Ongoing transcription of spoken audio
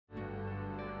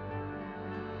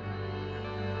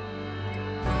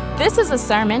This is a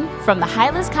sermon from the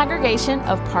Highlands congregation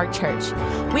of Park Church.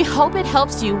 We hope it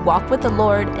helps you walk with the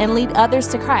Lord and lead others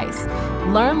to Christ.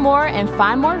 Learn more and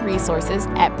find more resources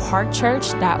at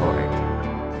parkchurch.org.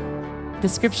 The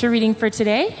scripture reading for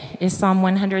today is Psalm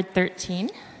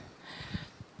 113.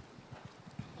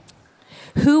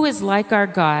 Who is like our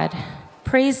God?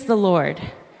 Praise the Lord.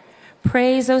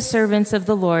 Praise, O servants of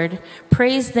the Lord.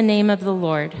 Praise the name of the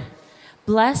Lord.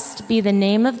 Blessed be the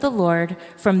name of the Lord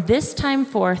from this time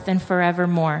forth and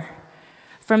forevermore.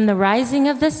 From the rising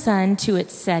of the sun to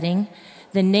its setting,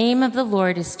 the name of the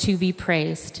Lord is to be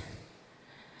praised.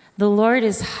 The Lord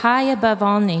is high above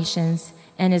all nations,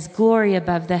 and his glory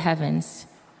above the heavens.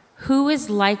 Who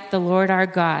is like the Lord our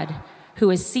God,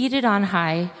 who is seated on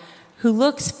high, who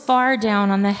looks far down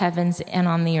on the heavens and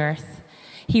on the earth?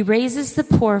 He raises the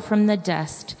poor from the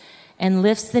dust and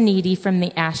lifts the needy from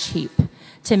the ash heap,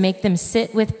 to make them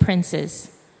sit with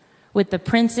princes, with the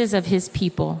princes of his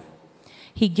people.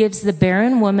 He gives the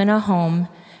barren woman a home,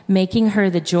 making her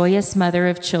the joyous mother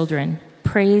of children.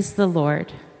 Praise the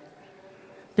Lord.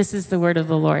 This is the word of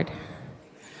the Lord.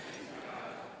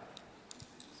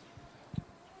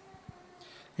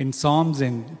 In Psalms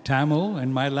in Tamil,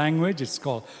 in my language, it's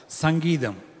called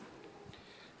Sangeetham.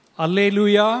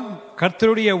 அல்லேலூயா,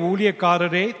 கர்த்தருடைய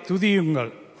ஊழியக்காரரே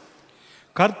துதியுங்கள்.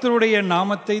 கர்த்தருடைய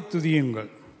நாமத்தை துதியுங்கள்.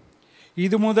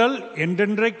 இது முதல்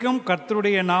என்றென்றைக்கும்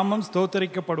கர்த்தருடைய நாமம்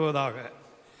ஸ்தோத்தரிக்கப்படுவதாக.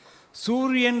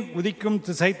 சூரியன் உதிக்கும்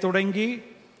திசை தொடங்கி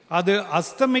அது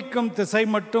அஸ்தமிக்கும் திசை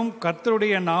மட்டும்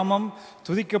கர்த்தருடைய நாமம்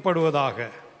துதிக்கப்படுவதாக.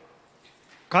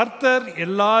 கர்த்தர்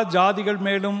எல்லா ஜாதிகள்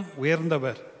மேலும்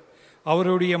உயர்ந்தவர்.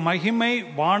 அவருடைய மகிமை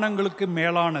வானங்களுக்கு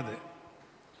மேலானது.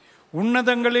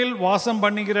 உன்னதங்களில் வாசம்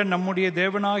பண்ணுகிற நம்முடைய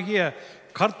தேவனாகிய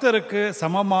கர்த்தருக்கு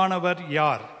சமமானவர்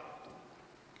யார்?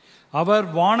 அவர்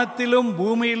வானத்திலும்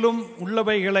பூமியிலும்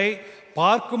உள்ளவைகளை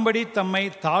பார்க்கும்படி தம்மை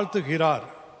தாழ்த்துகிறார்.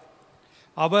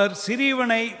 அவர்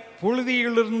சிறியவனை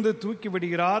புழுதியிலிருந்து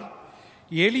தூக்கிவிடுகிறார்,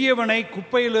 எளியவனை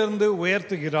குப்பையிலிருந்து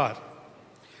உயர்த்துகிறார்.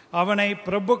 அவனை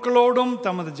பிரபுக்களோடும்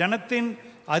தமது ஜனத்தின்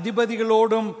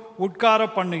அதிபதிகளோடும்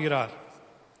உட்கார பண்ணுகிறார்.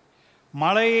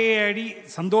 மலையை அடி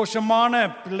சந்தோஷமான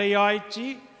பிள்ளையாய்ச்சி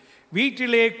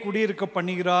வீட்டிலே குடியிருக்க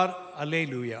பண்ணுகிறார்.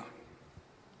 அல்லேலூயா.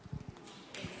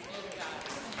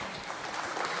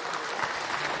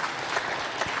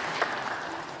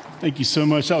 Thank you so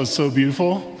much. That was so beautiful.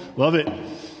 Love it.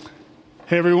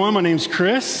 Hey, everyone. My name's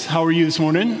Chris. How are you this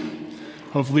morning?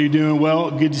 Hopefully you're doing well.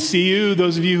 Good to see you.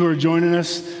 Those of you who are joining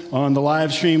us on the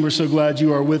live stream, we're so glad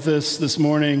you are with us this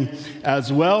morning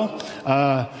as well.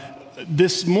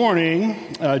 This morning,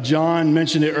 John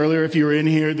mentioned it earlier. If you were in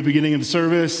here at the beginning of the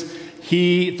service, he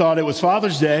thought it was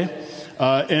Father's Day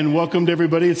and welcomed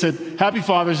everybody and said, Happy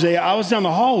Father's Day. I was down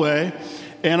the hallway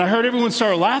and I heard everyone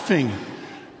start laughing.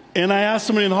 And I asked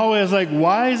somebody in the hallway, I was like,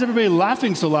 why is everybody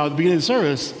laughing so loud at the beginning of the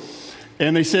service? And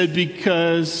they said,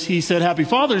 because he said, Happy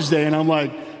Father's Day. And I'm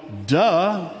like,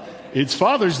 duh, it's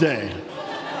Father's Day.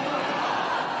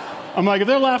 I'm like, if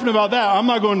they're laughing about that, I'm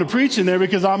not going to preach in there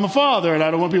because I'm a father and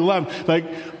I don't want people laughing. Like,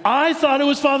 I thought it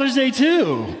was Father's Day too.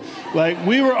 Like,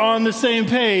 we were on the same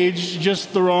page,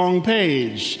 just the wrong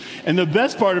page. And the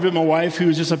best part of it, my wife, who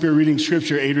was just up here reading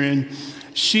scripture, Adrian,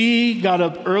 she got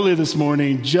up early this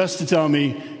morning just to tell me,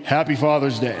 Happy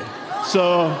Father's Day. So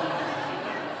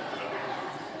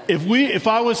if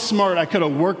I was smart, I could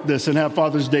have worked this and have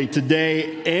Father's Day today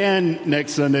and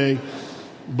next Sunday,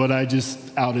 but I just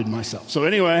outed myself. So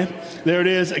anyway, there it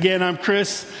is. Again, I'm Chris,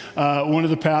 one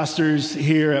of the pastors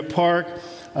here at Park,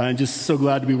 and just so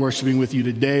glad to be worshiping with you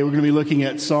today. We're going to be looking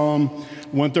at Psalm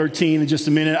 113 in just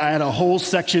a minute. I had a whole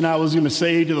section I was going to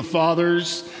say to the fathers.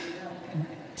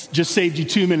 Just saved you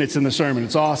 2 minutes in the sermon.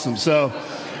 It's awesome. So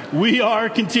we are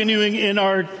continuing in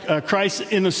our Christ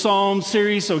in the Psalm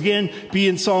series. So again, be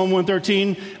in Psalm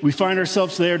 113. We find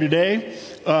ourselves there today.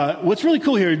 What's really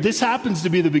cool here, this happens to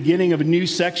be the beginning of a new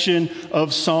section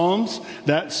of Psalms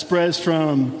that spreads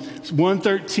from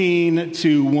 113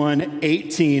 to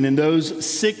 118. And those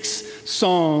 6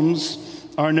 Psalms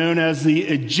are known as the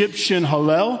Egyptian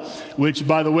Hallel, which,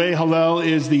 by the way, Hallel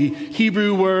is the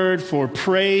Hebrew word for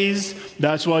praise.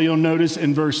 That's why you'll notice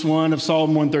in verse 1 of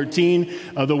Psalm 113,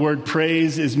 the word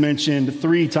praise is mentioned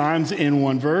 3 times in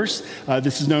one verse.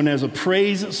 This is known as a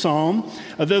praise psalm.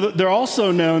 They're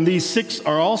also known, these 6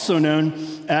 are also known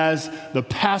as the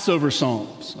Passover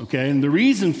Psalms, okay? And the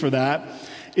reason for that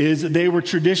is they were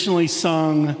traditionally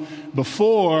sung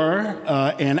before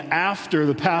and after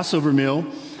the Passover meal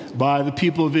by the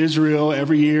people of Israel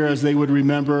every year as they would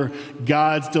remember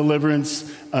God's deliverance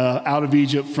out of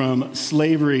Egypt from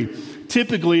slavery.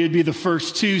 Typically, it'd be the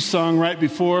first 2 sung right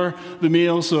before the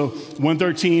meal, so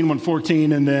 113,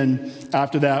 114, and then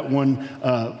after that,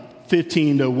 115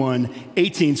 1:15 to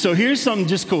 1:18. So here's something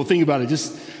just cool. Think about it.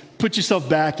 Just put yourself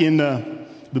back in the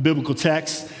biblical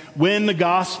text. When the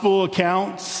gospel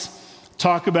accounts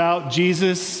talk about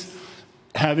Jesus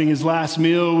having his last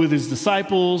meal with his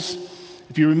disciples,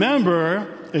 if you remember,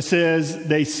 it says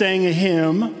they sang a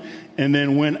hymn and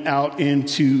then went out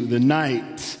into the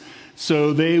night.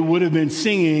 So they would have been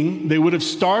singing, they would have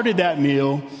started that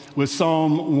meal with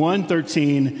Psalm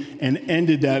 113 and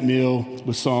ended that meal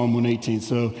with Psalm 118.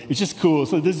 So it's just cool.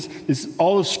 So this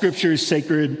all of Scripture is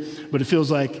sacred, but it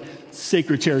feels like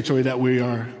sacred territory that we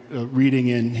are reading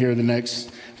in here the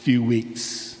next few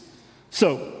weeks.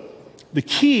 So the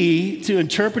key to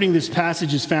interpreting this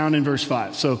passage is found in verse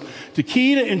 5. So the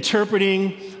key to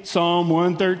interpreting Psalm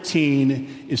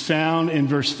 113 is found in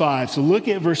verse 5. So look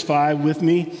at verse 5 with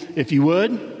me, if you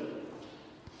would.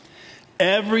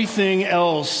 Everything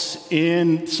else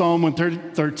in Psalm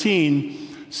 113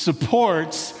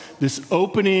 supports this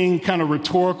opening kind of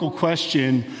rhetorical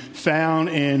question found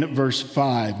in verse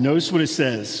 5. Notice what it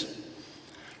says. It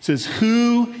says,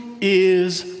 "Who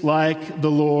is like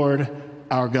the Lord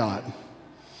our God?"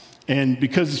 And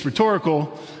because it's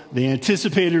rhetorical, the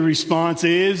anticipated response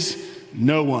is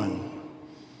no one.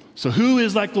 So who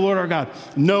is like the Lord our God?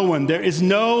 No one. There is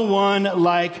no one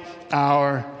like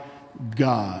our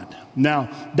God. Now,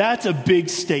 that's a big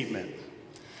statement,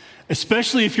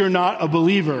 especially if you're not a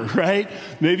believer, right?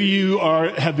 Maybe you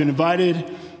have been invited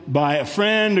by a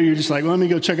friend, or you're just like, let me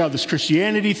go check out this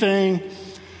Christianity thing.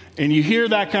 And you hear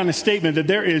that kind of statement that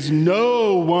there is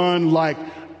no one like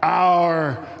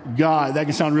our God. That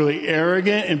can sound really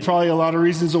arrogant and probably a lot of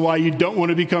reasons why you don't want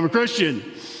to become a Christian.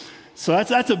 So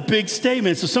that's a big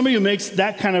statement. So somebody who makes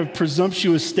that kind of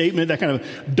presumptuous statement, that kind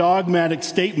of dogmatic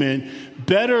statement,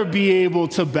 better be able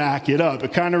to back it up.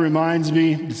 It kind of reminds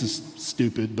me, this is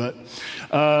stupid, but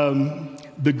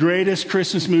the greatest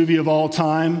Christmas movie of all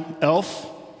time, Elf.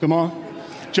 Come on,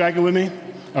 track it with me.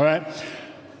 All right.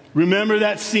 Remember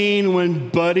that scene when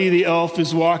Buddy the elf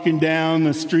is walking down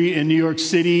the street in New York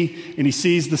City and he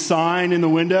sees the sign in the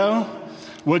window?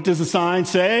 What does the sign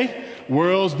say?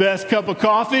 World's best cup of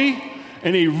coffee.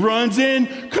 And he runs in,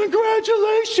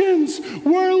 congratulations,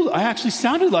 world. I actually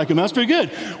sounded like him. That's pretty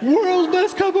good. World's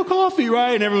best cup of coffee,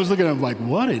 right? And everyone's looking at him like,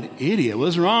 what an idiot.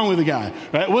 What's wrong with the guy?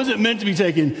 Right? It wasn't meant to be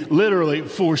taken literally,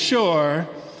 for sure.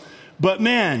 But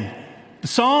man, the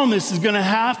psalmist is going to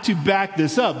have to back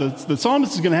this up. The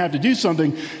psalmist is going to have to do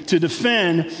something to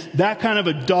defend that kind of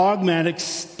a dogmatic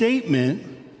statement,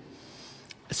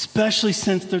 especially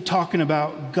since they're talking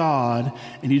about God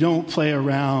and you don't play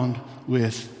around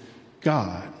with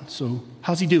God. So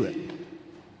how's he do it?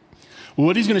 Well,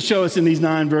 what he's going to show us in these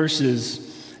 9 verses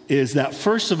is that,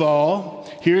 first of all,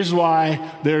 here's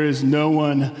why there is no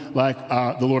one like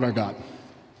the Lord our God.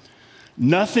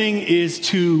 Nothing is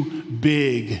too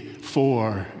big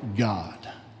for God.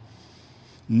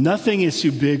 Nothing is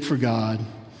too big for God.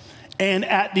 And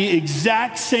at the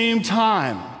exact same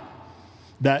time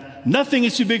that nothing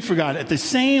is too big for God, at the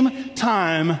same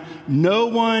time, no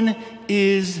one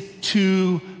is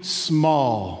too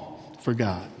small for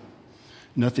God.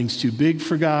 Nothing's too big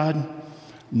for God.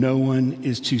 No one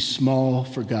is too small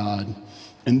for God.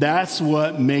 And that's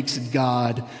what makes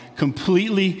God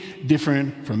completely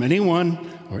different from anyone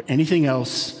or anything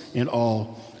else in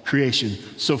all creation.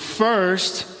 So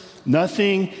first,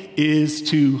 nothing is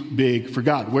too big for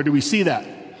God. Where do we see that?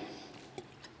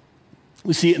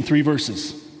 We see it in 3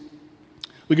 verses.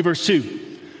 Look at verse 2.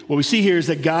 What we see here is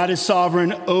that God is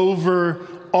sovereign over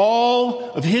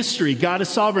all of history. God is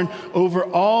sovereign over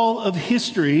all of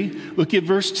history. Look at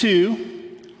verse 2.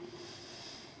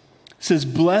 It says,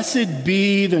 "Blessed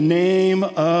be the name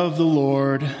of the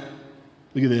Lord."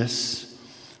 Look at this.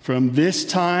 "From this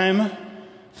time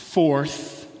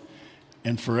forth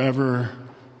and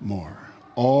forevermore."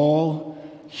 All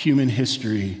human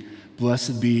history,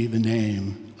 blessed be the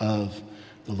name of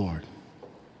the Lord.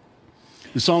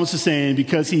 The psalmist is saying,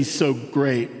 because he's so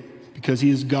great, because he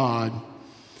is God,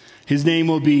 his name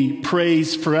will be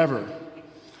praised forever.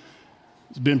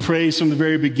 It's been praised from the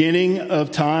very beginning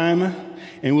of time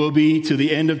and will be to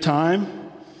the end of time.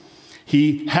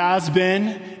 He has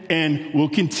been and will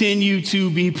continue to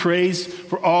be praised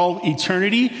for all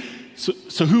eternity.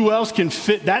 So who else can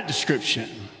fit that description?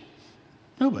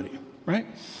 Nobody, right?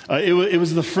 It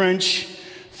was the French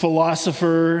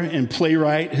philosopher and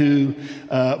playwright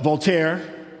Voltaire,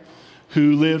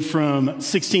 who lived from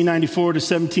 1694 to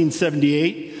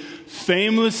 1778,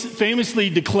 famously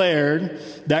declared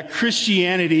that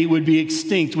Christianity would be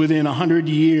extinct within 100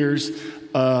 years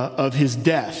of his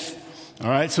death. All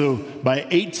right, so by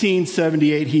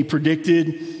 1878, he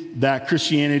predicted that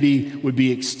Christianity would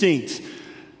be extinct.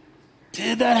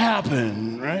 Did that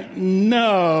happen, right?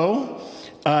 No.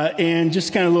 And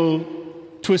just kind of a little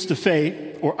twist of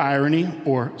fate or irony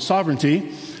or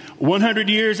sovereignty. 100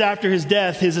 years after his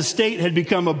death, his estate had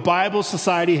become a Bible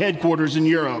Society headquarters in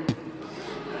Europe.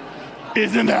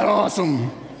 Isn't that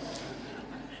awesome?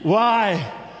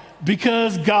 Why?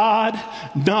 Because God,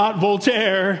 not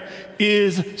Voltaire,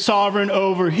 is sovereign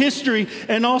over history.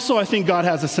 And also, I think God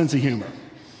has a sense of humor.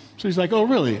 So he's like, oh,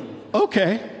 really?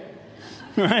 Okay.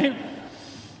 Right?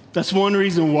 That's one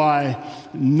reason why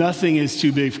nothing is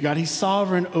too big for God. He's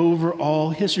sovereign over all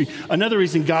history. Another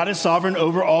reason, God is sovereign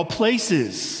over all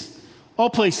places. All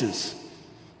places.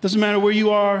 Doesn't matter where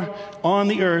you are on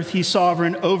the earth, he's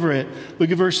sovereign over it.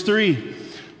 Look at verse 3.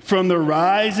 From the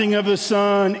rising of the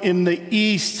sun in the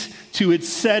east to its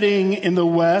setting in the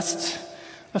west.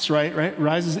 That's right?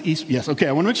 Rises east. Yes, okay,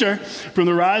 I want to make sure. From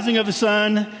the rising of the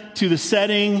sun to the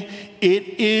setting,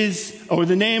 it is, or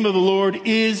the name of the Lord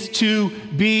is to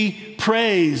be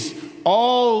praised.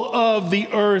 All of the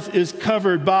earth is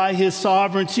covered by his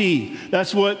sovereignty.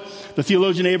 That's what the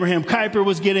theologian Abraham Kuyper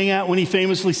was getting at when he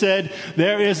famously said,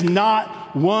 there is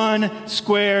not 1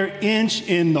 square inch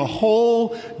in the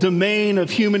whole domain of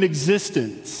human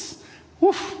existence.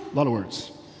 Woof, a lot of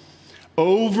words.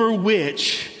 Over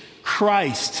which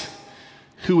Christ,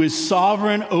 who is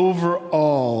sovereign over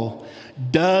all,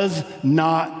 does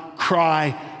not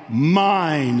cry,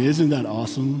 mine. Isn't that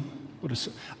awesome?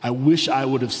 I wish I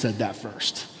would have said that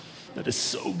first. That is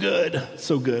so good,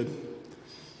 so good.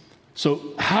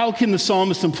 So how can the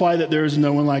psalmist imply that there is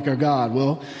no one like our God?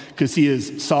 Well, because he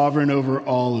is sovereign over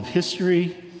all of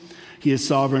history. He is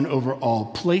sovereign over all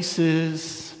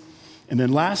places. And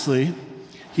then lastly,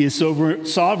 he is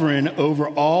sovereign over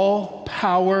all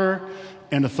power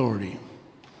and authority.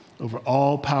 Over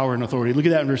all power and authority. Look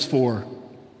at that in verse 4.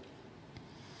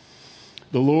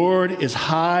 The Lord is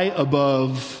high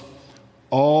above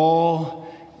all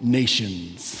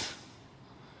nations.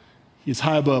 He is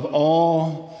high above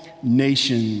all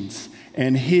nations,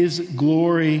 and his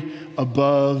glory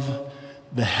above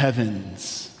the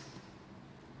heavens.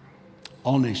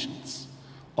 All nations,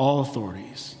 all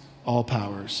authorities, all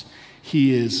powers.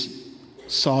 He is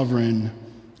sovereign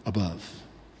above.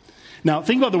 Now,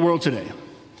 think about the world today.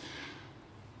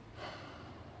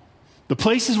 The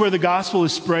places where the gospel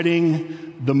is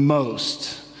spreading the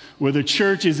most, where the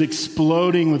church is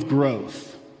exploding with growth.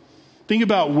 Think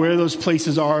about where those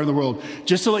places are in the world.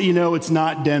 Just to let you know, it's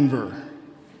not Denver.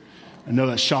 I know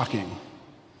that's shocking.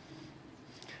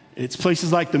 It's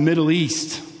places like the Middle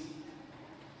East.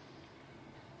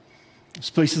 It's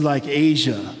places like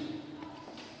Asia.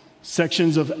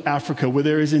 Sections of Africa where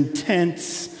there is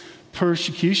intense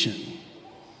persecution.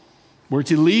 Where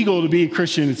it's illegal to be a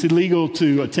Christian, it's illegal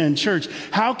to attend church.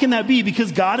 How can that be?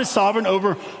 Because God is sovereign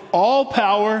over all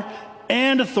power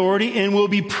and authority and will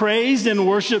be praised and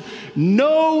worshiped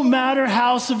no matter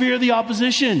how severe the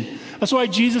opposition. That's why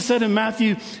Jesus said in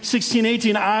Matthew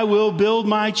 16:18, I will build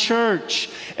my church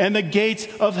and the gates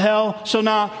of hell shall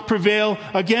not prevail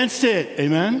against it.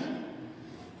 Amen?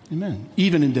 Amen.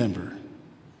 Even in Denver.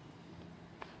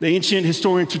 The ancient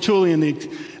historian Tertullian,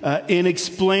 in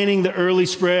explaining the early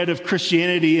spread of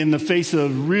Christianity in the face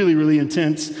of really, really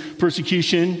intense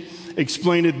persecution,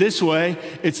 explained it this way: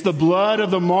 it's the blood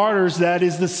of the martyrs that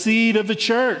is the seed of the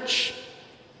church.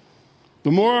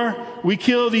 The more we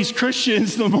kill these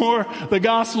Christians, the more the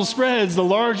gospel spreads, the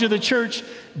larger the church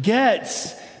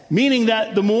gets. Meaning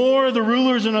that the more the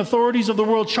rulers and authorities of the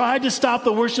world tried to stop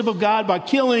the worship of God by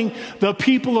killing the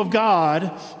people of God,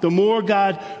 the more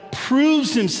God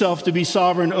proves himself to be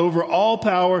sovereign over all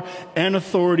power and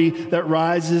authority that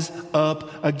rises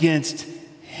up against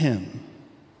him.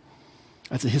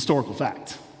 That's a historical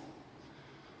fact.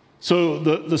 So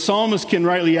the psalmist can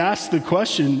rightly ask the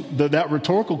question, that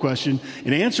rhetorical question,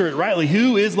 and answer it rightly.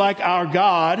 Who is like our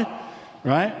God,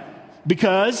 right?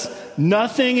 Because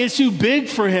nothing is too big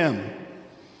for him.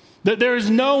 That there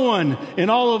is no one in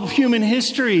all of human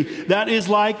history that is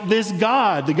like this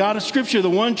God, the God of Scripture, the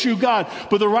one true God.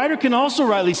 But the writer can also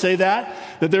rightly say that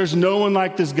there's no one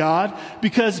like this God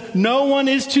because no one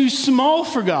is too small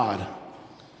for God.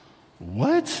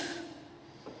 What?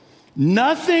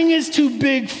 Nothing is too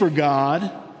big for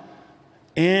God,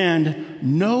 and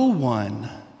no one,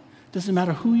 doesn't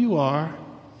matter who you are,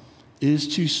 is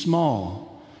too small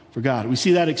for God. We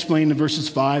see that explained in verses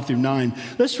 5 through 9.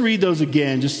 Let's read those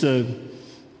again just to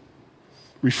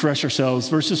refresh ourselves.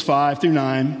 Verses 5 through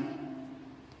 9.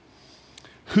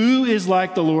 Who is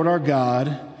like the Lord our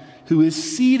God, who is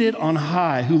seated on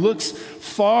high, who looks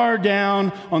far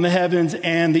down on the heavens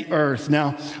and the earth? Now,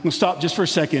 I'm going to stop just for a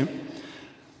second.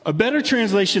 A better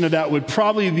translation of that would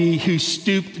probably be who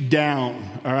stooped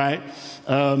down, all right?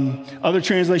 Other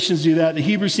translations do that. The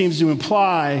Hebrew seems to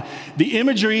imply the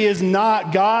imagery is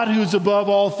not God who's above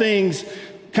all things,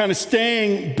 kind of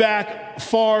staying back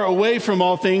far away from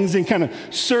all things and kind of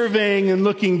surveying and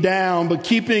looking down, but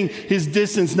keeping his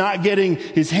distance, not getting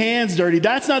his hands dirty.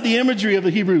 That's not the imagery of the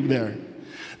Hebrew there.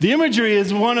 The imagery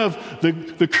is one of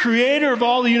the creator of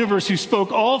all the universe, who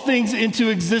spoke all things into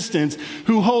existence,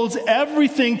 who holds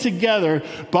everything together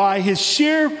by his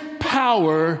sheer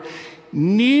power,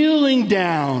 kneeling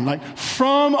down, like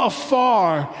from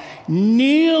afar,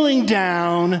 kneeling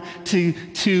down to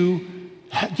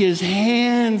get his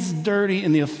hands dirty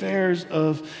in the affairs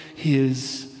of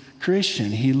his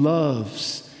creation. He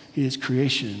loves his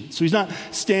creation. So he's not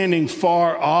standing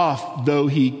far off, though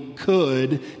he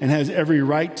could and has every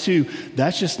right to.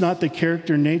 That's just not the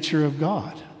character and nature of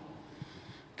God.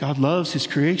 God loves his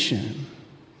creation.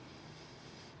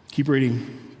 Keep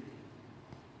reading.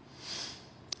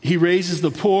 He raises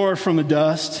the poor from the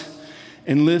dust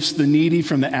and lifts the needy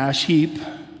from the ash heap,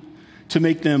 to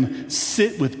make them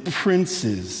sit with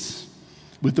princes,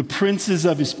 with the princes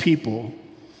of his people.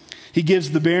 He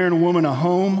gives the barren woman a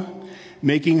home,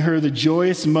 making her the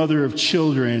joyous mother of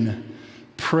children.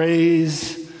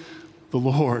 Praise the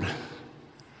Lord.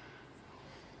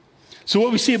 So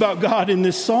what we see about God in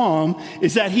this psalm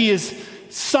is that he is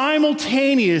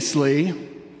simultaneously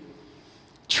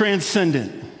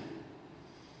transcendent.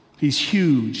 He's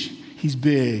huge. He's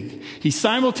big. He's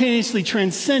simultaneously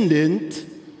transcendent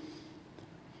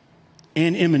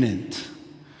and immanent.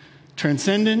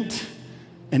 Transcendent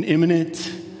and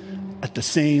immanent at the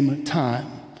same time.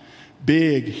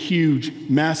 Big, huge,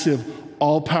 massive,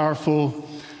 all-powerful,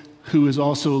 who is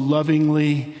also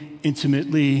lovingly,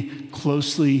 intimately,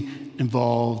 closely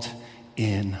involved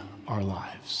in our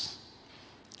lives,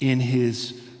 in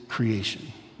his creation.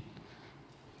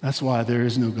 That's why there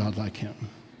is no God like him.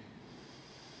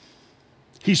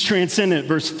 He's transcendent,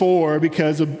 verse 4,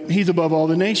 because he's above all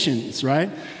the nations,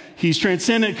 right? He's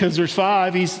transcendent because verse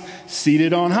 5, he's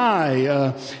seated on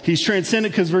high. He's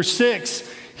transcendent because verse 6,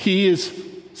 he is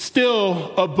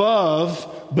still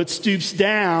above but stoops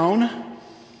down.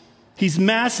 He's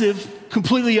massive,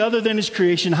 completely other than his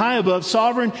creation, high above,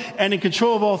 sovereign, and in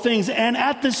control of all things. And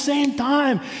at the same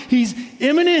time, he's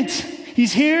immanent.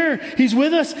 He's here. He's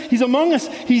with us. He's among us.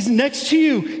 He's next to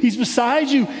you. He's beside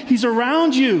you. He's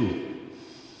around you.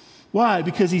 Why?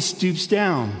 Because he stoops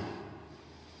down.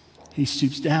 He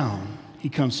stoops down. He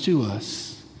comes to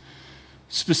us,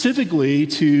 specifically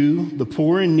to the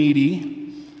poor and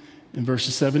needy in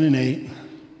verses 7 and 8,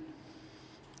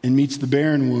 and meets the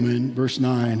barren woman, verse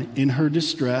 9, in her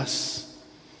distress,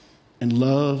 and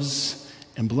loves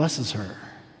and blesses her.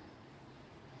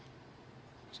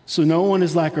 So no one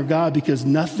is like our God, because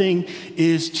nothing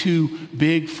is too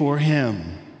big for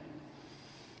him.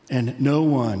 And no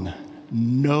one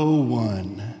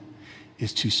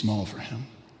is too small for him.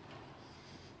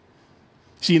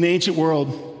 See, in the ancient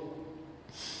world,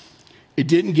 it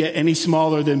didn't get any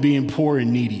smaller than being poor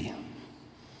and needy.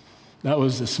 That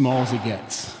was as small as it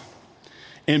gets.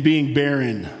 And being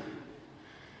barren.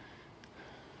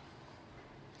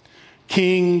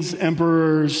 Kings,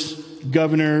 emperors,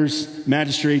 governors,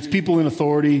 magistrates, people in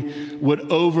authority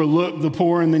would overlook the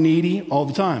poor and the needy all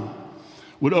the time.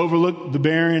 Would overlook the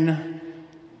barren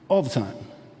all the time.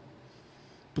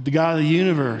 But the God of the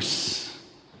universe,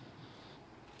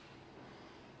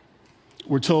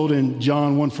 we're told in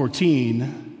John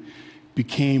 1:14,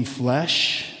 became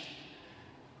flesh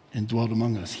and dwelt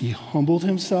among us. He humbled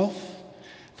himself,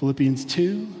 Philippians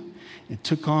 2, and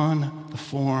took on the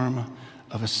form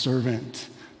of a servant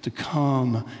to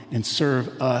come and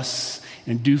serve us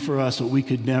and do for us what we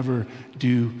could never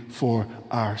do for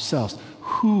ourselves.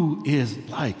 Who is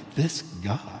like this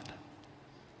God?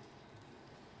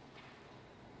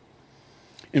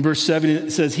 In verse 7,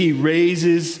 it says, he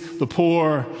raises the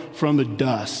poor from the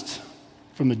dust,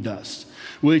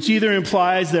 which either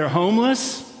implies they're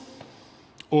homeless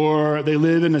or they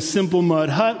live in a simple mud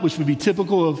hut, which would be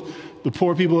typical of the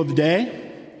poor people of the day.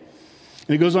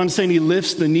 And it goes on to say, he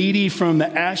lifts the needy from the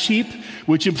ash heap,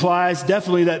 which implies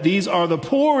definitely that these are the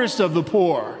poorest of the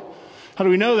poor. How do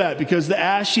we know that? Because the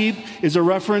ash heap is a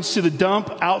reference to the dump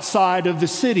outside of the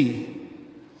city,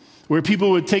 where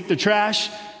people would take the trash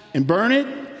and burn it,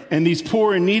 and these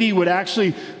poor and needy would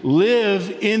actually live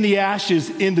in the ashes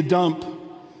in the dump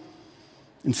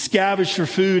and scavenge for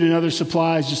food and other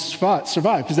supplies, just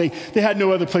survive, because they had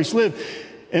no other place to live.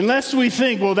 Unless we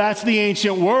think, well, that's the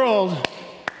ancient world.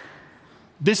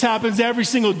 This happens every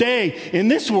single day in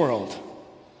this world.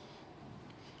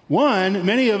 One,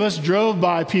 many of us drove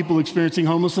by people experiencing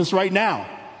homelessness right now.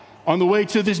 on the way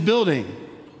to this building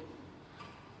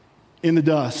in the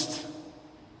dust,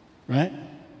 right?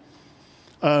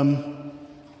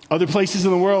 Other places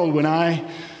in the world, when I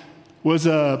was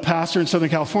a pastor in Southern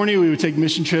California, we would take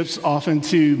mission trips often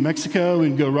to Mexico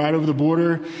and go right over the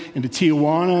border into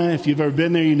Tijuana. If you've ever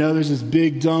been there, you know there's this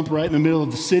big dump right in the middle of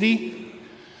the city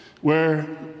where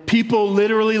people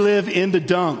literally live in the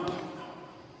dump.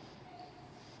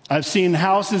 I've seen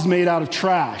houses made out of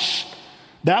trash.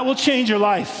 That will change your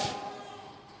life.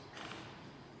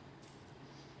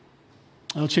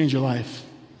 That'll change your life.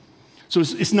 So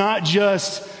it's not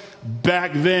just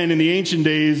back then in the ancient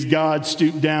days, God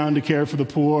stooped down to care for the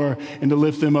poor and to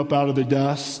lift them up out of the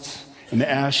dust and the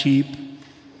ash heap.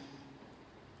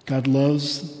 God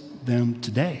loves them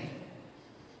today.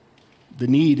 The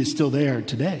need is still there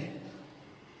today.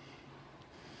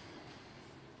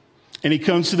 And he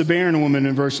comes to the barren woman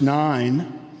in verse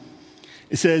 9.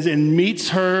 It says, and meets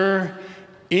her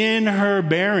in her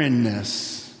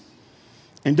barrenness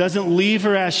and doesn't leave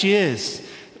her as she is.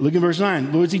 Look in verse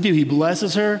 9. What does he do? He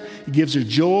blesses her. He gives her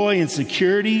joy and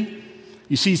security.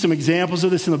 You see some examples of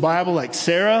this in the Bible, like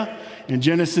Sarah in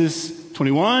Genesis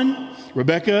 21,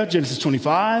 Rebecca, Genesis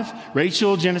 25,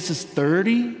 Rachel, Genesis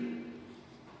 30.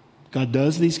 God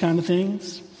does these kind of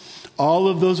things. All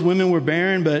of those women were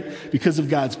barren, but because of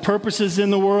God's purposes in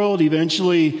the world,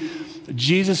 eventually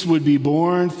Jesus would be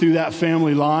born through that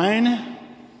family line.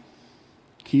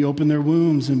 He opened their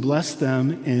wombs and blessed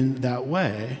them in that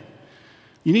way.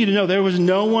 You need to know there was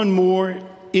no one more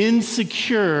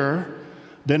insecure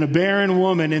than a barren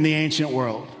woman in the ancient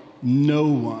world. No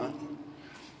one.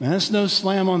 And that's no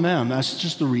slam on them. That's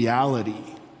just the reality.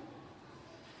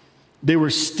 They were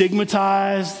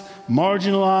stigmatized,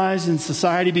 marginalized in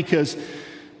society because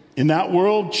in that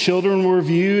world, children were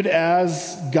viewed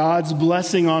as God's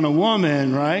blessing on a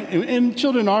woman, right? And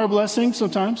children are a blessing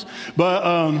sometimes.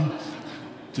 But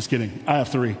just kidding. I have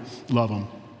 3. Love them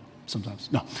sometimes.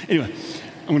 No. Anyway.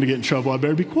 I'm going to get in trouble. I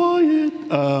better be quiet.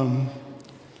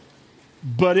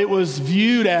 But it was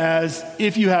viewed as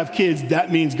if you have kids,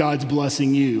 that means God's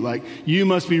blessing you. Like you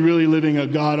must be really living a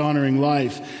God-honoring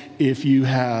life if you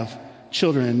have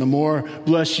children. The more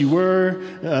blessed you were,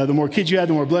 the more kids you had,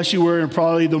 the more blessed you were, and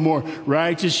probably the more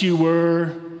righteous you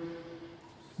were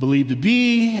believed to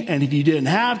be. And if you didn't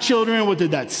have children, what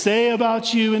did that say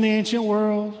about you in the ancient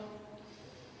world?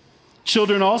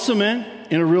 Children also meant,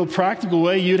 in a real practical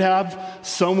way, you'd have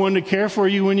someone to care for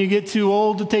you when you get too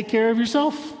old to take care of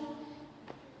yourself.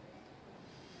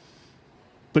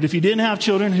 But if you didn't have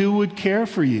children, who would care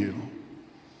for you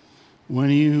when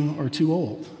you are too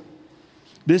old?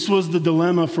 This was the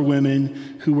dilemma for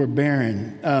women who were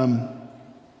barren.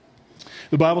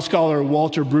 The Bible scholar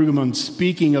Walter Brueggemann,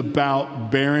 speaking about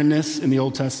barrenness in the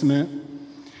Old Testament,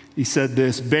 he said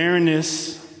this: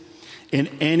 barrenness in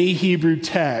any Hebrew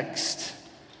text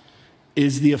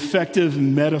is the effective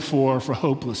metaphor for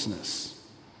hopelessness.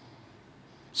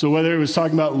 So whether it was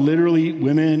talking about literally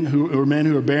women or men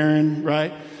who are barren,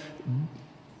 right?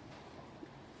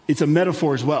 It's a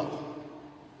metaphor as well.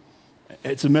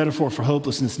 It's a metaphor for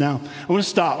hopelessness. Now, I want to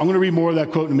stop. I'm going to read more of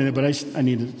that quote in a minute, but I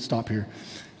need to stop here.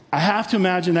 I have to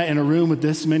imagine that in a room with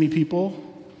this many people,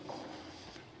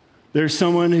 there's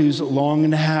someone who's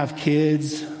longing to have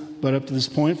kids, but up to this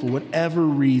point, for whatever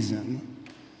reason,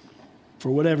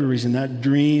 that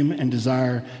dream and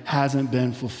desire hasn't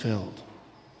been fulfilled.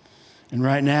 And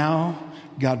right now,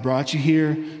 God brought you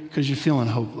here because you're feeling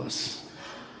hopeless.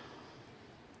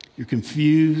 You're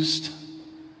confused.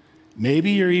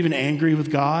 Maybe you're even angry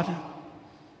with God.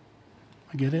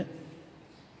 I get it.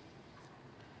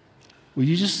 Will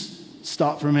you just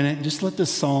stop for a minute and just let this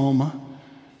psalm,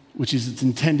 which is it's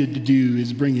intended to do,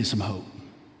 is bring you some hope.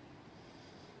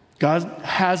 God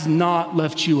has not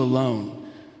left you alone.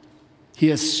 He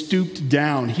has stooped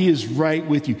down. He is right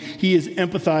with you. He is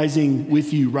empathizing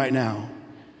with you right now.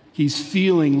 He's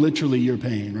feeling literally your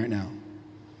pain right now.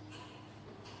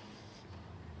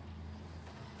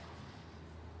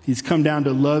 He's come down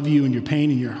to love you and your pain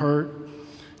and your hurt.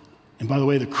 And by the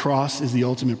way, the cross is the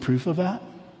ultimate proof of that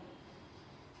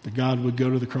God would go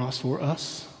to the cross for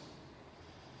us.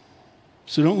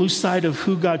 So don't lose sight of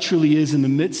who God truly is in the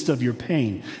midst of your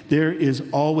pain. There is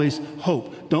always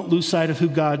hope. Don't lose sight of who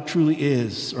God truly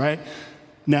is, right?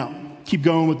 Now, keep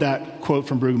going with that quote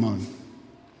from Brueggemann.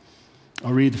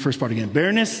 I'll read the first part again.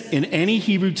 Barrenness in any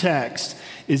Hebrew text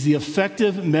is the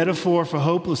effective metaphor for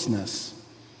hopelessness.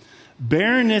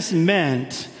 Barrenness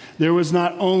meant there was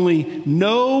not only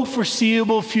no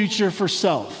foreseeable future for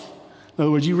self. In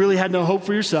other words, you really had no hope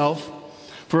for yourself,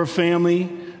 for a family,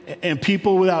 and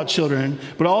people without children,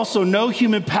 but also no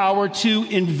human power to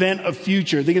invent a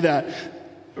future. Think of that.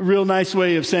 real nice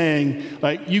way of saying,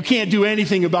 like, you can't do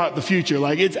anything about the future.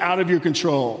 Like, it's out of your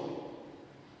control.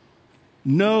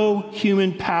 No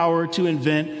human power to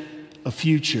invent a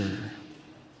future.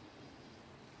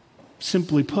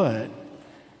 Simply put,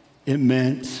 it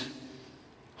meant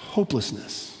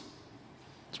hopelessness.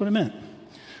 That's what it meant.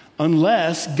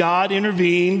 Unless God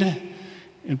intervened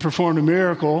and performed a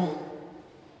miracle.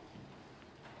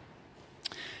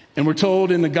 And we're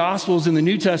told in the Gospels in the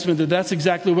New Testament that that's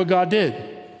exactly what God did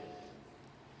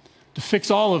to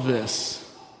fix all of this.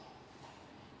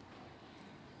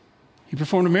 He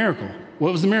performed a miracle.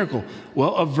 What was the miracle?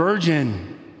 Well, a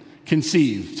virgin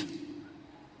conceived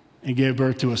and gave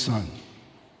birth to a son.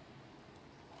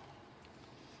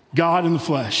 God in the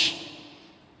flesh.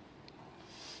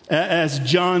 As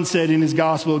John said in his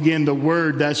gospel, again, the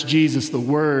Word, that's Jesus, the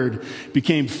Word,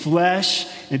 became flesh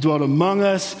and dwelt among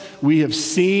us. We have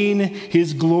seen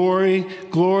his glory,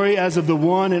 glory as of the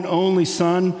one and only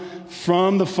Son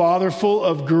from the Father, full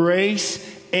of grace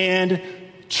and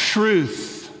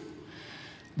truth.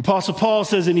 The Apostle Paul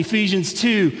says in Ephesians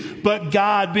 2, but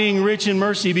God, being rich in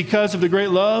mercy because of the great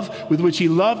love with which he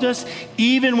loved us,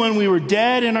 even when we were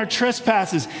dead in our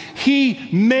trespasses, he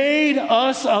made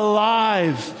us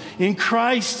alive in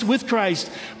Christ, with Christ.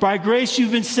 By grace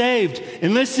you've been saved.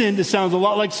 And listen, this sounds a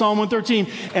lot like Psalm 113.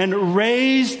 And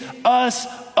raised us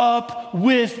up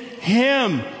with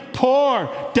him. Poor,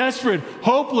 desperate,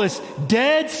 hopeless,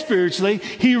 dead spiritually.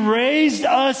 He raised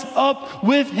us up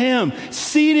with him.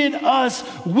 Seated us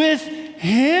with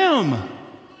him.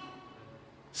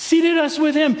 Seated us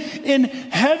with him in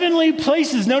heavenly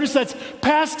places. Notice that's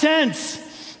past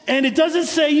tense. And it doesn't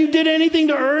say you did anything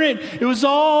to earn it. It was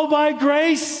all by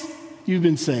grace you've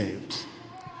been saved.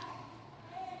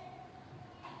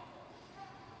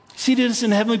 Seated us in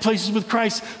heavenly places with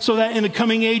Christ so that in the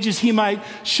coming ages he might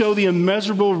show the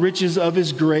immeasurable riches of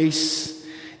his grace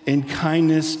and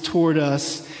kindness toward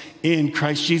us in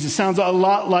Christ Jesus. Sounds a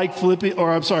lot like Psalm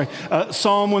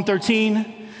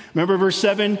 113. Remember verse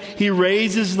 7? He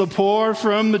raises the poor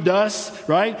from the dust,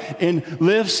 right? And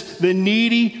lifts the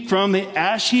needy from the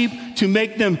ash heap to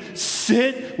make them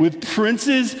sit with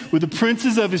the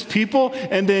princes of his people.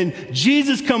 And then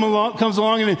Jesus comes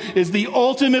along and is the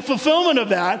ultimate fulfillment of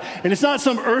that. And it's not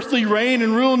some earthly reign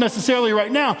and rule necessarily right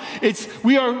now.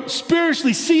 We are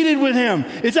spiritually seated with him.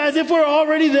 It's as if we're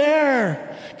already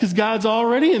there because God's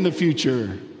already in the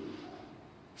future.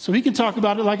 So he can talk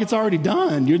about it like it's already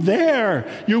done. You're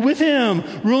there. You're with him,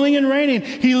 ruling and reigning.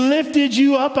 He lifted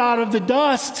you up out of the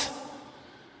dust.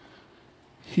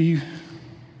 He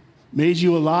made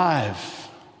you alive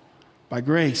by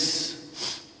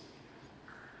grace.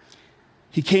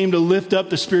 He came to lift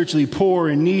up the spiritually poor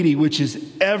and needy, which is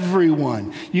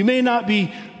everyone. You may not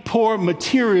be poor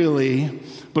materially,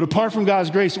 but apart from God's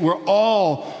grace, we're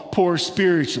all poor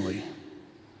spiritually.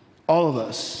 All of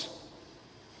us.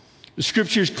 The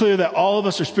scripture is clear that all of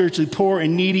us are spiritually poor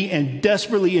and needy and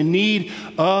desperately in need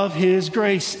of his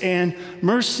grace and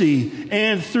mercy.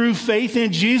 And through faith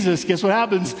in Jesus, guess what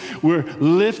happens? We're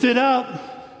lifted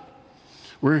up.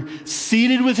 We're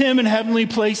seated with him in heavenly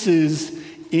places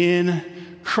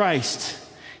in Christ.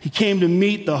 He came to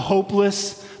meet the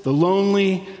hopeless, the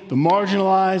lonely, the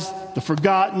marginalized, the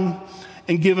forgotten,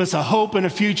 and give us a hope and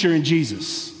a future in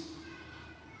Jesus.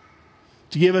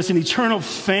 To give us an eternal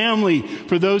family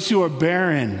for those who are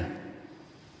barren.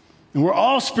 And we're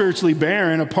all spiritually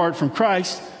barren apart from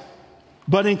Christ.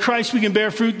 But in Christ we can bear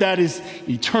fruit that is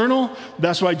eternal.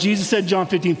 That's why Jesus said, John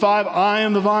 15:5, I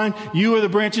am the vine, you are the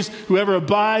branches. Whoever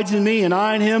abides in me and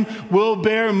I in him will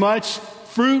bear much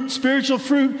fruit, spiritual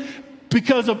fruit.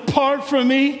 Because apart from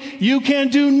me, you can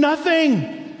do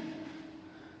nothing.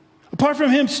 Apart from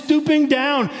him stooping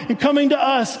down and coming to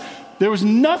us, there was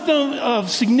nothing of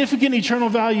significant eternal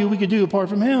value we could do apart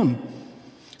from him.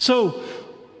 So,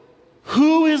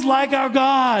 who is like our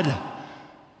God?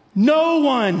 No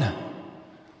one.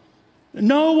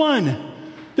 No one.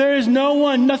 There is no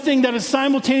one, nothing that is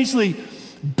simultaneously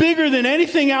bigger than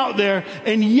anything out there,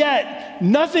 and yet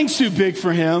nothing's too big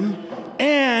for him.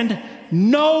 And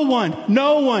no one,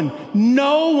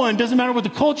 doesn't matter what the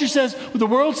culture says, what the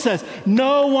world says,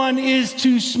 no one is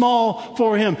too small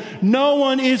for him. No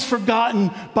one is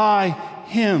forgotten by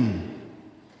him.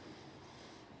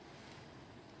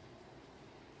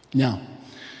 Now,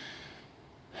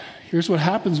 here's what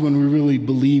happens when we really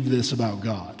believe this about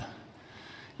God.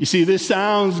 You see, this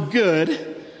sounds good,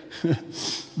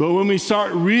 but when we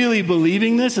start really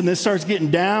believing this and this starts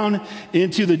getting down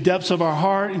into the depths of our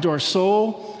heart, into our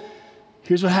soul,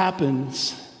 here's what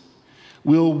happens.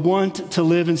 We'll want to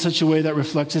live in such a way that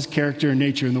reflects his character and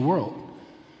nature in the world.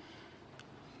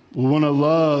 We'll want to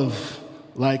love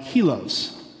like he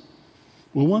loves.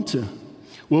 We'll want to.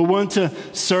 We'll want to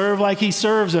serve like he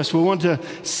serves us. We'll want to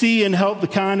see and help the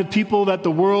kind of people that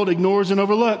the world ignores and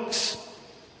overlooks.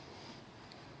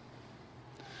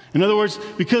 In other words,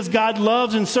 because God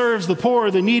loves and serves the poor,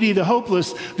 the needy, the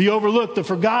hopeless, the overlooked, the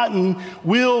forgotten,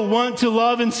 we'll want to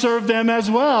love and serve them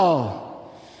as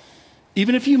well.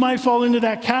 Even if you might fall into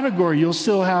that category, you'll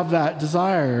still have that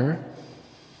desire.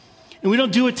 And we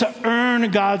don't do it to earn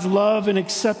God's love and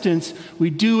acceptance. We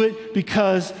do it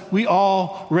because we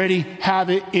already have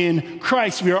it in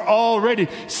Christ. We are already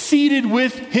seated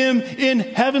with him in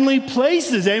heavenly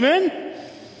places. Amen?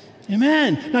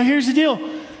 Amen. Now here's the deal.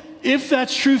 If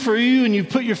that's true for you and you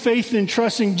put your faith in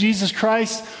trusting Jesus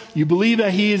Christ, you believe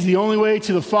that he is the only way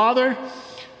to the Father,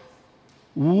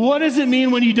 what does it mean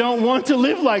when you don't want to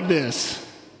live like this?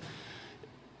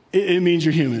 It means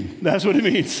you're human. That's what it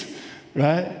means.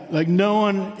 Right? Like no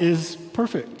one is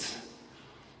perfect.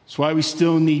 That's why we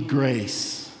still need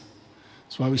grace.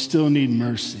 That's why we still need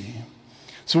mercy.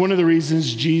 So one of the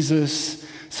reasons Jesus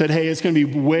said, hey, it's going to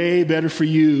be way better for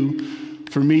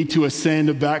me to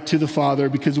ascend back to the Father,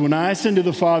 because when I ascend to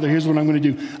the Father, here's what I'm going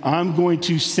to do. I'm going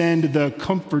to send the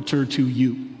Comforter to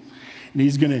you. And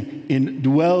he's going to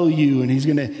indwell you, and he's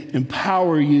going to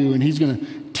empower you, and he's going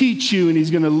to teach you, and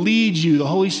he's going to lead you, the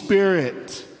Holy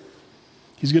Spirit.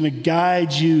 He's going to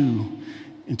guide you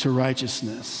into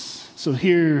righteousness. So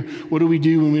here, what do we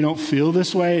do when we don't feel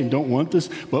this way and don't want this,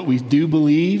 but we do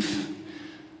believe?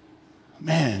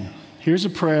 Man, here's a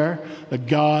prayer that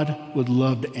God would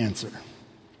love to answer.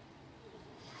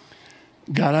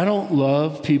 God, I don't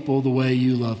love people the way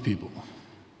you love people.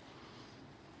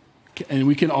 And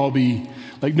we can all be,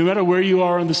 like, no matter where you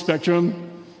are on the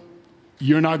spectrum,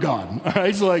 you're not God. All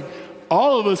right? So, like,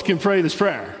 all of us can pray this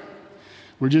prayer.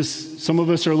 We're just, some of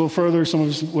us are a little further, some of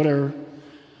us whatever.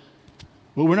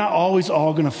 But we're not always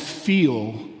all going to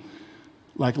feel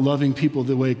like loving people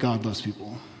the way God loves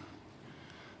people.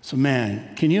 So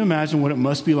man, can you imagine what it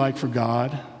must be like for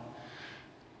God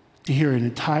to hear an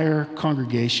entire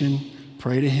congregation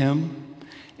pray to him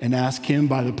and ask him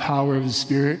by the power of his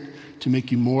Spirit to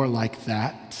make you more like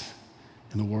that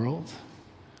in the world?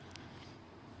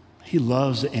 He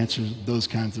loves to answer those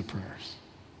kinds of prayers.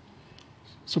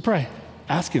 So pray.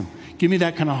 Ask him, give me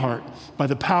that kind of heart. By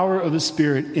the power of the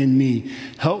Spirit in me,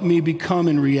 help me become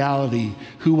in reality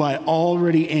who I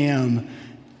already am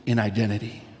in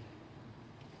identity.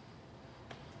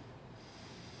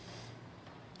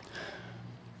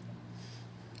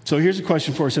 So here's a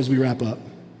question for us as we wrap up.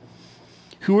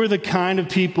 Who are the kind of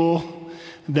people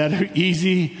that are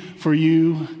easy for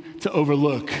you to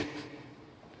overlook?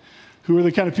 Who are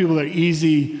the kind of people that are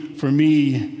easy for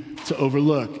me to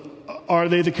overlook? Are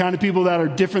they the kind of people that are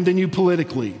different than you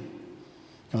politically?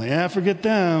 You're like, yeah, forget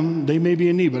them. They may be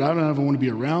in need, but I don't ever want to be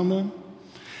around them.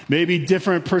 Maybe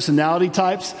different personality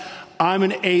types. I'm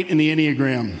an 8 in the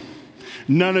Enneagram.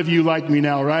 None of you like me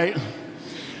now, right?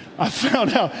 I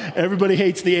found out everybody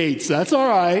hates the 8s. That's all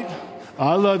right.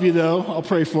 I love you, though. I'll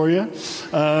pray for you.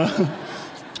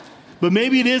 But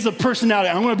maybe it is a personality.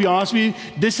 I'm going to be honest with you.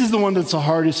 This is the one that's the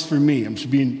hardest for me. I'm just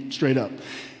being straight up.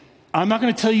 I'm not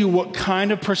going to tell you what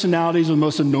kind of personalities are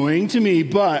most annoying to me,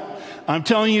 but I'm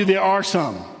telling you there are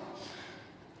some.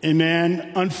 And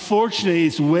man, unfortunately,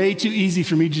 it's way too easy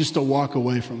for me just to walk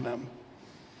away from them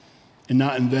and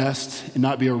not invest and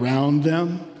not be around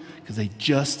them because they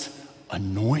just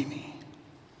annoy me.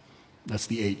 That's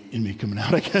the 8 in me coming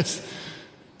out, I guess.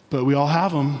 But we all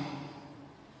have them.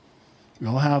 We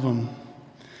all have them.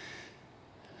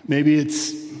 Maybe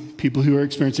it's people who are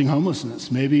experiencing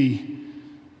homelessness. Maybe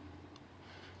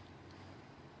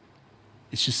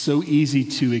it's just so easy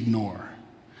to ignore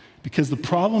because the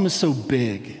problem is so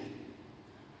big.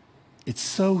 It's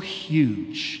so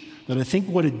huge that I think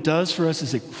what it does for us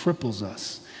is it cripples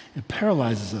us. It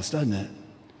paralyzes us, doesn't it?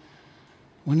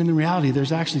 When in reality,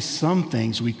 there's actually some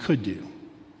things we could do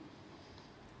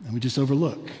and we just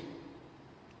overlook.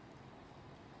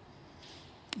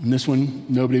 And this one,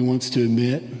 nobody wants to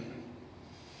admit.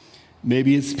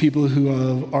 Maybe it's people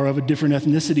who are of a different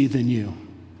ethnicity than you.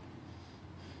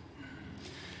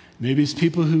 Maybe it's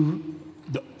people who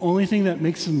the only thing that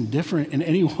makes them different in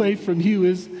any way from you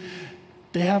is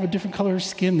they have a different color of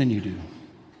skin than you do.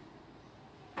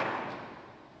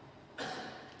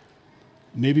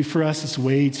 Maybe for us, it's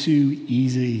way too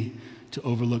easy to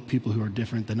overlook people who are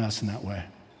different than us in that way.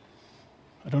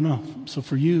 I don't know. So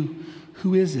for you,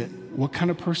 who is it? What kind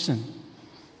of person?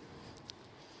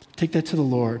 Take that to the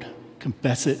Lord.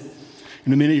 Confess it.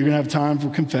 In a minute, you're going to have time for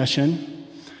confession.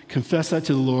 Confess that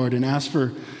to the Lord and ask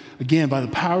for, again, by the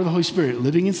power of the Holy Spirit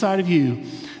living inside of you,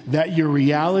 that your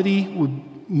reality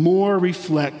would more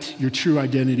reflect your true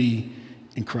identity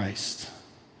in Christ.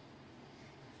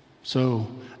 So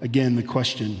again, the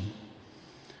question,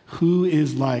 who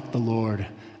is like the Lord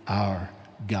our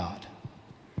God?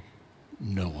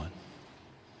 No one.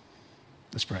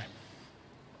 Let's pray.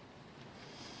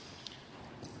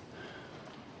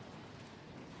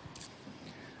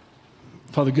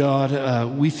 Father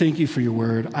God, we thank you for your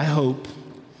word. I hope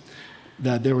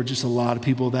that there were just a lot of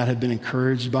people that have been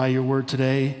encouraged by your word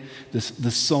today.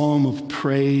 The psalm of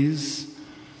praise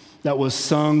that was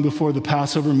sung before the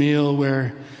Passover meal,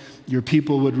 where your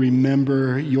people would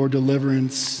remember your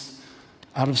deliverance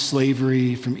out of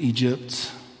slavery from Egypt.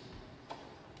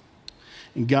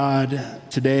 And God,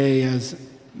 today, as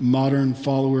modern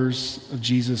followers of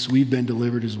Jesus, we've been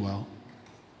delivered as well.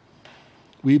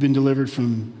 We've been delivered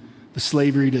from the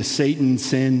slavery to Satan,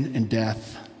 sin, and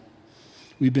death.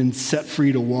 We've been set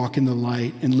free to walk in the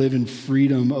light and live in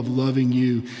freedom of loving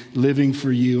you, living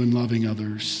for you, and loving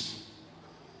others,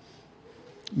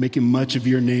 making much of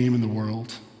your name in the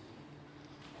world.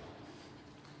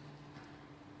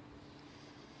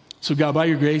 So God, by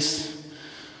your grace,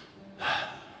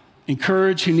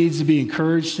 encourage who needs to be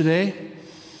encouraged today,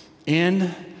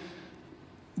 and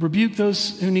rebuke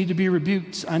those who need to be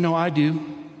rebuked. I know I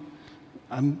do.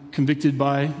 I'm convicted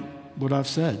by what I've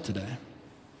said today.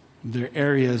 There are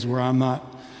areas where I'm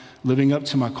not living up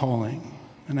to my calling.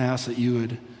 And I ask that you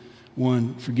would,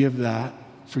 one, forgive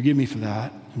me for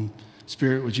that. And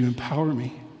Spirit, would you empower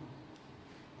me?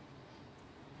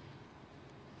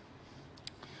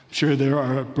 I'm sure there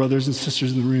are brothers and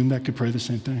sisters in the room that could pray the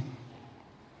same thing.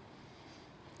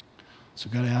 So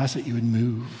God, I ask that you would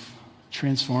move,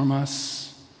 transform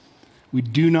us. We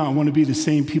do not want to be the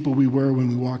same people we were when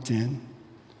we walked in.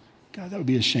 God, that would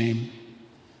be a shame.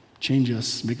 Change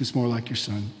us, make us more like your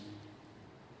Son.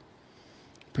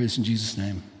 Praise in Jesus'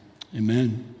 name.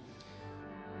 Amen.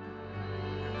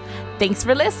 Thanks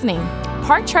for listening.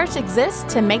 Park Church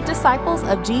exists to make disciples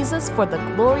of Jesus for the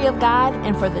glory of God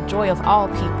and for the joy of all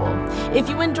people. If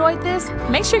you enjoyed this,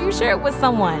 make sure you share it with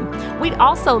someone. We'd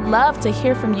also love to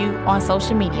hear from you on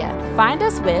social media. Find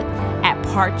us at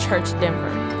Park Church Denver.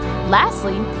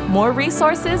 Lastly, more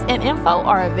resources and info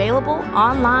are available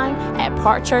online at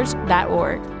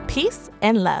parkchurch.org. Peace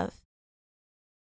and love.